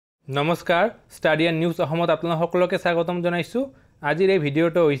নমস্কাৰ study and news অসমত আপোনালোক সকলোকে স্বাগতম জনাইছোঁ আজিৰ এই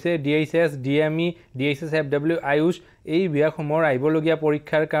ভিডিঅটো হৈছে DHS DME DHSFW AYUSH এই বিভাগসমূহৰ আহিবলগীয়া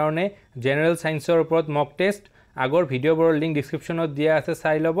পৰীক্ষাৰ কাৰণে জেনেৰেল সায়েন্সৰ ওপৰত মক টেষ্ট আগৰ ভিডিঅ'বোৰৰ লিংক ডেসক্ৰিপচনত দিয়া আছে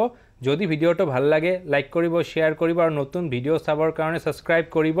চাই ল'ব যদি ভিডিঅটো ভাল লাগে লাইক কৰিব শেয়াৰ কৰিব আৰু নতুন ভিডিঅ' চাবৰ কাৰণে সাবস্ক্ৰাইব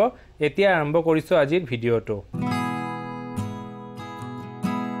কৰিব এতিয়া আৰম্ভ কৰিছোঁ আজিৰ ভিডিঅটো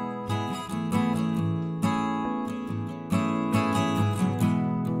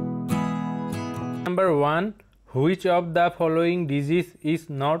Number 1 Which of the following disease is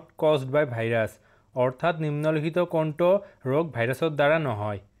not caused by virus অর্থাৎ নিম্নলিখিত কোনটো ৰোগ ভাইৰাছৰ দ্বাৰা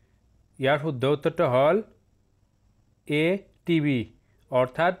নহয় ইয়াৰ শুদ্ধ উত্তৰটো হ'ল A TB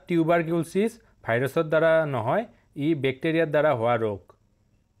অৰ্থাৎ টিউবাৰকিউলোসিছ ভাইৰাছৰ দ্বাৰা নহয় ই ব্যাকটেৰিয়াৰ দ্বাৰা হোৱা ৰোগ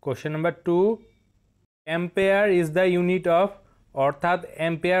question number 2 ampere is the unit of অৰ্থাৎ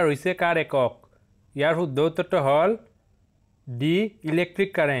এম্পিয়াৰ হৈছে কাৰ একক ইয়াৰ শুদ্ধ উত্তৰটো হ'ল D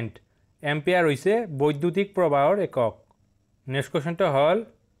ইলেক্ট্ৰিক কাৰেন্ট এম্পিয়াৰ হৈছে বৈদ্যুতিক প্ৰবাহৰ একক নেক্সট কোৱেশ্চনটো হ'ল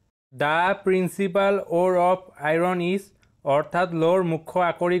দা principal or of iron is অৰ্থাৎ লোৰ মুখ্য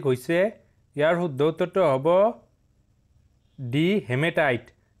আকৰিক হৈছে ইয়াৰ শুদ্ধ উত্তৰটো হ'ব ডি হেমেটাইট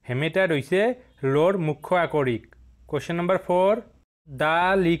হেমেটাইট হৈছে লোৰ মুখ্য আকৰিক question number 4 da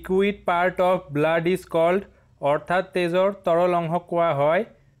liquid part of blood is cold অৰ্থাৎ তেজৰ তৰল অংশ কোৱা হয়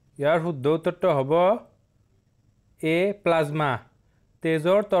ইয়াৰ শুদ্ধ উত্তৰটো হ'ব এ প্লাজমা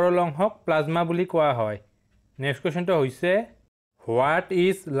তেজৰ তৰল অংশক প্লাজমা বুলি কোৱা হয় নেক্সট কোৱেশ্চনটো হৈছে হোৱাট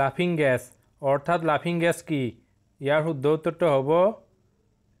ইজ লাফিং গেছ অৰ্থাৎ লাফিং গেছ কি ইয়াৰ শুদ্ধ উত্তৰটো হ'ব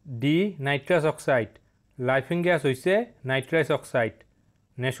ডি নাইট্ৰাছ অক্সাইড লাফিং গেছ হৈছে নাইট্ৰাছ অক্সাইড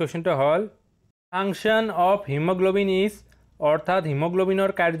নেক্সট কোৱেশ্চনটো হ'ল ফাংচন অফ হিমোগ্লোবিন ইজ অৰ্থাৎ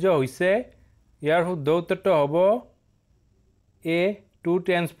হিমোগ্লোবিনৰ কাৰ্য হৈছে ইয়াৰ শুদ্ধ উত্তৰটো হ'ব এ টু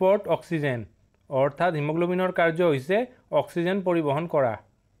ট্ৰান্সপৰ্ট অক্সিজেন অৰ্থাৎ হিমোগ্লোবিনৰ কাৰ্য হৈছে অক্সিজেন পৰিবহন কৰা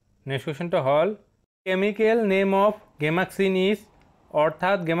নেক্সট কোৱেশ্চনটো হ'ল কেমিকেল নেম অফ গেমাক্সিন ইজ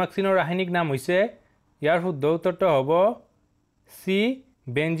অৰ্থাৎ গেমাক্সিনৰ ৰাসায়নিক নাম হৈছে ইয়াৰ শুদ্ধ উত্তৰটো হ'ব চি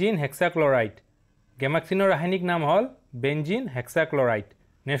বেনজিন হেক্সাক্লৰাইড গেমাক্সিনৰ ৰাসায়নিক নাম হ'ল বেনজিন হেক্সাক্লৰাইড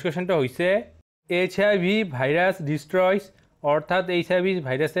নেক্সট কোৱেশ্চনটো হৈছে HIV ভাইৰাছ ডিষ্ট্ৰয়ছ অৰ্থাৎ HIV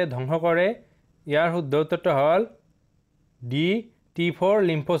ভাইৰাছে ধ্বংস কৰে ইয়াৰ শুদ্ধ উত্তৰটো হ'ল ডি T4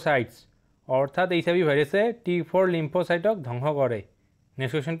 লিম্ফোচাইটছ অৰ্থাৎ HIV ভাইৰাছে T4 লিম্ফোসাইটক ধ্বংস কৰে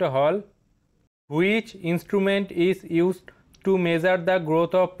নেক্সট কোৱেশ্চনটো হ'ল which instrument is used to measure the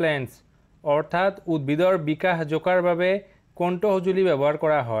growth of plants অৰ্থাৎ উদ্ভিদৰ বিকাশ জোকাৰ বাবে কোনটো সঁজুলি ব্যৱহাৰ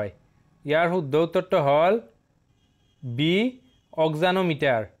কৰা হয় ইয়াৰ শুদ্ধ উত্তৰটো হ'ল বি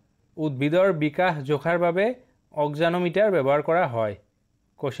অক্সানোমিটাৰ উদ্ভিদৰ বিকাশ জোখাৰ বাবে অক্সানোমিটাৰ ব্যৱহাৰ কৰা হয়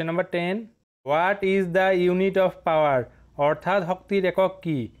question number 10 what is the unit of power অৰ্থাৎ শক্তিৰ একক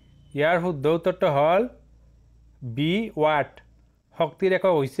কি ইয়াৰ শুদ্ধ উত্তৰটো হ'ল বি ওয়াট শক্তিৰ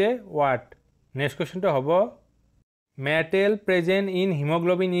একক হৈছে ওয়াট নেক্সট কোৱেশ্চনটো হ'ব metal present in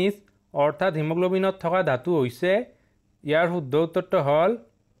haemoglobin is অৰ্থাৎ হিমোগ্লোবিনত থকা ধাতু হৈছে ইয়াৰ শুদ্ধ উত্তৰটো হ'ল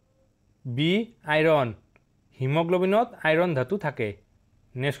বি আইৰন হিমোগ্লোবিনত আইৰন ধাতু থাকে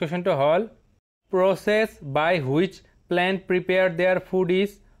নেক্সট কোৱেশ্চনটো হ'ল প্ৰসেছ বাই which plant prepare there food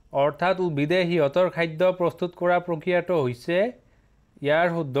is অৰ্থাৎ উদ্ভিদে সিহঁতৰ খাদ্য প্ৰস্তুত কৰা প্ৰক্ৰিয়াটো হৈছে ইয়াৰ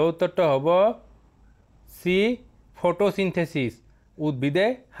শুদ্ধ উত্তৰটো হ'ব চি ফটোচিনথেসিস উদ্ভিদে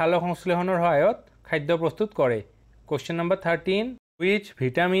সালোকসংশ্লেষণৰ সহায়ত খাদ্য প্ৰস্তুত কৰে question number 13 which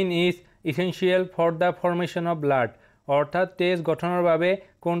vitamin is essential for the formation of blood অৰ্থাৎ তেজ গঠনৰ বাবে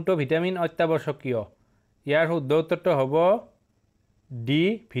কোনটো ভিটামিন অত্যাৱশ্যকীয় ইয়াৰ শুদ্ধ উত্তৰটো হ'ব D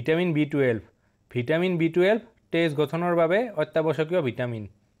vitamin B12 vitamin B12 তেজ গঠনৰ বাবে অত্যাৱশ্যকীয় ভিটামিন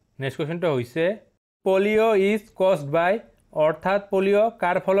নেক্সট কোৱেশ্চনটো হৈছে পলিঅ' ইজ কজড বাই অৰ্থাৎ পলিঅ'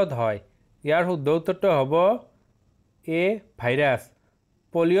 কাৰ ফলত হয় ইয়াৰ শুদ্ধ উত্তৰটো হ'ব এ ভাইৰাছ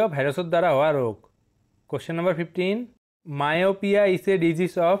পলিঅ' ভাইৰাছৰ দ্বাৰা হোৱা ৰোগ question number 15 myopia is a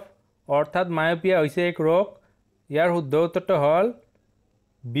disease of অৰ্থাৎ মায়োপিয়া হৈছে এক ৰোগ ইয়াৰ শুদ্ধ উত্তৰটো হ'ল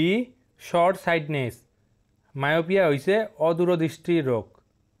বি শ্বৰ্ট চাইটনেছ মায়োপিয়া হৈছে অদূৰদৃষ্টিৰ ৰোগ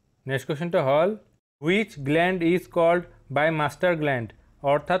নেক্সট কোৱেশ্চনটো হ'ল which gland is cold by master gland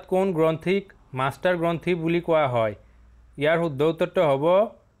অৰ্থাৎ কোন গ্ৰন্থিক মাষ্টাৰ গ্ৰন্থি বুলি কোৱা হয় ইয়াৰ শুদ্ধ উত্তৰটো হ'ব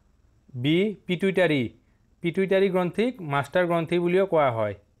বি পিটুইটাৰী গ্ৰন্থিক মাষ্টাৰ গ্ৰন্থি বুলিও কোৱা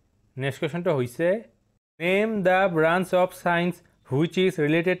হয় নেক্সট কোৱেশ্চনটো হৈছে name the branch of science which is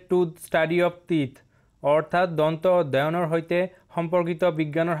related to study of teeth অৰ্থাৎ দন্ত অধ্যয়নৰ সৈতে সম্পৰ্কিত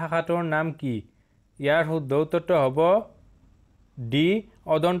বিজ্ঞানৰ শাখাটোৰ নাম কি ইয়াৰ শুদ্ধ উত্তৰটো হ'ব ডি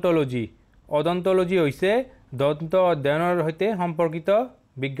অডন্টলজি হৈছে দন্ত অধ্যয়নৰ সৈতে সম্পৰ্কিত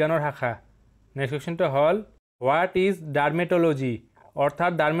বিজ্ঞানৰ শাখা নেক্সট কোৱেশ্চনটো হ'ল হোৱাট ইজ ডাৰ্মেটলজি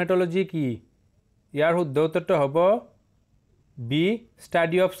অৰ্থাৎ ডাৰ্মেটলজি কি ইয়াৰ শুদ্ধ উত্তৰটো হ'ব বি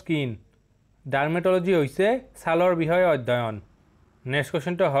স্টাডি অফ স্কিন ডাৰ্মেটলজি হৈছে ছালৰ বিষয়ে অধ্যয়ন নেক্সট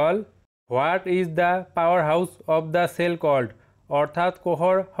কোৱেশ্চনটো হ'ল what is the power house of the cell cold অৰ্থাৎ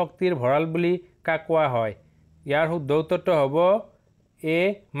কোষৰ শক্তিৰ ভঁৰাল বুলি কাক কোৱা হয় ইয়াৰ শুদ্ধ উত্তৰটো হ'ব এ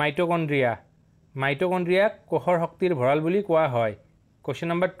মাইটকন্ড্ৰিয়া মাইটকন্ড্ৰিয়াক কোষৰ শক্তিৰ ভঁৰাল বুলি কোৱা হয়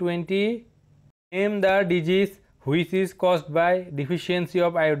question number 20 name the disease which is caused by ডিফিচিয়েঞ্চি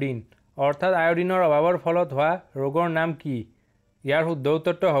of iodine অৰ্থাৎ আয়োডিনৰ অভাৱৰ ফলত হোৱা ৰোগৰ নাম কি ইয়াৰ শুদ্ধ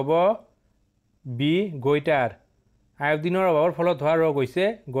উত্তৰটো হ'ব বি গইটাৰ আয়োডিনৰ অভাৱৰ ফলত হোৱা ৰোগ হৈছে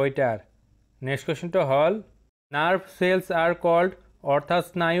গইটাৰ নেক্সট কোৱেশ্চনটো হ'ল নাৰ্ভ চেলছ আৰ কল্ড অৰ্থাৎ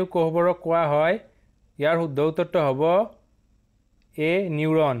স্নায়ু কোষবোৰক কোৱা হয় ইয়াৰ শুদ্ধ উত্তৰটো হ'ব এ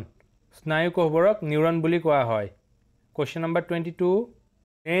নিউৰন স্নায়ু কোষবোৰক নিউৰন বুলি কোৱা হয় question number 22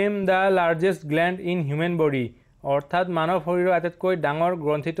 name the largest gland in human body অৰ্থাৎ মানৱ শৰীৰৰ আটাইতকৈ ডাঙৰ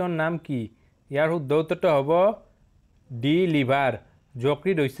গ্ৰন্থিটোৰ নাম কি ইয়াৰ শুদ্ধ উত্তৰটো হ'ব ডি লিভাৰ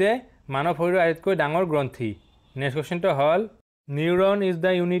যকৃত হৈছে মানৱ শৰীৰৰ আটাইতকৈ ডাঙৰ গ্ৰন্থি নেক্সট কোৱেশ্চনটো হ'ল neuron is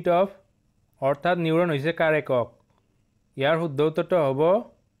the unit of অৰ্থাৎ নিউৰন হৈছে কাৰ একক ইয়াৰ শুদ্ধ উত্তৰটো হ'ব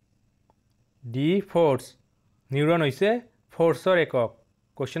ডি ফ'ৰ্চ নিউৰন হৈছে ফ'ৰ্চৰ একক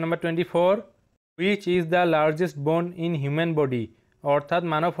question number 24 which is the largest bone in human body অৰ্থাৎ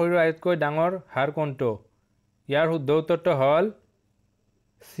মানৱ শৰীৰৰ আটাইতকৈ ডাঙৰ হাড় কোনটো ইয়াৰ শুদ্ধ উত্তৰটো হ'ল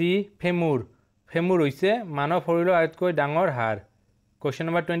চি ফেমুৰ ফেমুৰ হৈছে মানৱ শৰীৰৰ আটাইতকৈ ডাঙৰ হাড় কোৱেশ্চন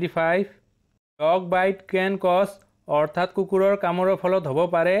নম্বৰ 25 ডগ বাইট কেন কজ অৰ্থাৎ কুকুৰৰ কামোৰৰ ফলত হ'ব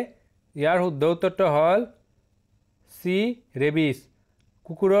পাৰে ইয়াৰ শুদ্ধ উত্তৰটো হ'ল চি ৰেবিছ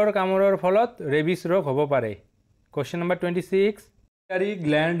কুকুৰৰ কামোৰৰ ফলত ৰেবিছ ৰোগ হ'ব পাৰে question number 26 pituitary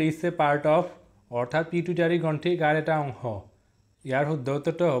gland is a part of অৰ্থাৎ পিটুইটাৰী গ্ৰন্থি কাৰ এটা অংশ ইয়াৰ শুদ্ধ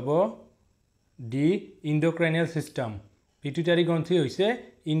উত্তৰটো হ'ব ডি ইণ্ডোক্ৰাইনেল ছিষ্টেম পিটুইটাৰী গ্ৰন্থি হৈছে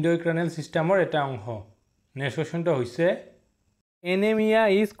ইণ্ডোক্ৰাইনেল ছিষ্টেমৰ এটা অংশ নেক্সট কোৱেশ্চনটো হৈছে এনিমিয়া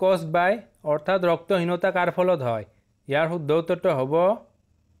ইজ কজড বাই অৰ্থাৎ ৰক্তহীনতা কাৰ ফলত হয় ইয়াৰ শুদ্ধ উত্তৰটো হ'ব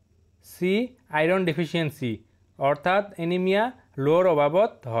চি আইৰণ ডেফিচিয়েঞ্চি অৰ্থাৎ এনিমিয়া লোৰ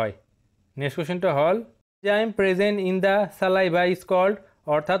অভাৱত হয় নেক্সট কোৱেশ্চনটো হ'ল enzyme present in the সালাইভা is cold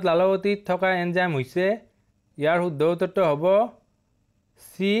অৰ্থাৎ লালৱতীত থকা এনজাইম হৈছে ইয়াৰ শুদ্ধ উত্তৰটো হ'ব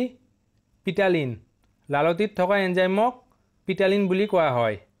চি পিটালিন লালতীত থকা এনজাইমক পিটালিন বুলি কোৱা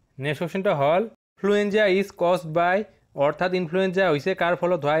হয় নেক্সট কোৱেশ্চনটো হ'ল ইনফ্লুৱেঞ্জা ইজ কজড বাই অৰ্থাৎ ইনফ্লুৱেঞ্জা হৈছে কাৰ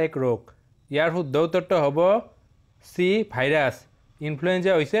ফলত হোৱা এক ৰোগ ইয়াৰ শুদ্ধ উত্তৰটো হ'ব চি ভাইৰাছ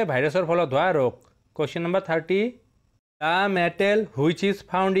ইনফ্লুৱেঞ্জা হৈছে ভাইৰাছৰ ফলত হোৱা ৰোগ question number 30 the metal which is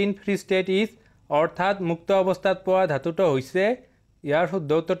found in free state is অৰ্থাৎ মুক্ত অৱস্থাত পোৱা ধাতুটো হৈছে ইয়াৰ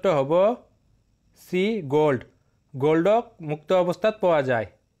শুদ্ধ উত্তৰটো হ'ব চি গ'ল্ড গ'ল্ডক মুক্ত অৱস্থাত পোৱা যায়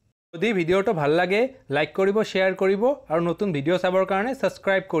যদি ভিডিঅ'টো ভাল লাগে লাইক কৰিব শ্বেয়াৰ কৰিব আৰু নতুন ভিডিঅ' চাবৰ কাৰণে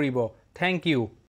ছাবস্ক্ৰাইব কৰিব থেংক ইউ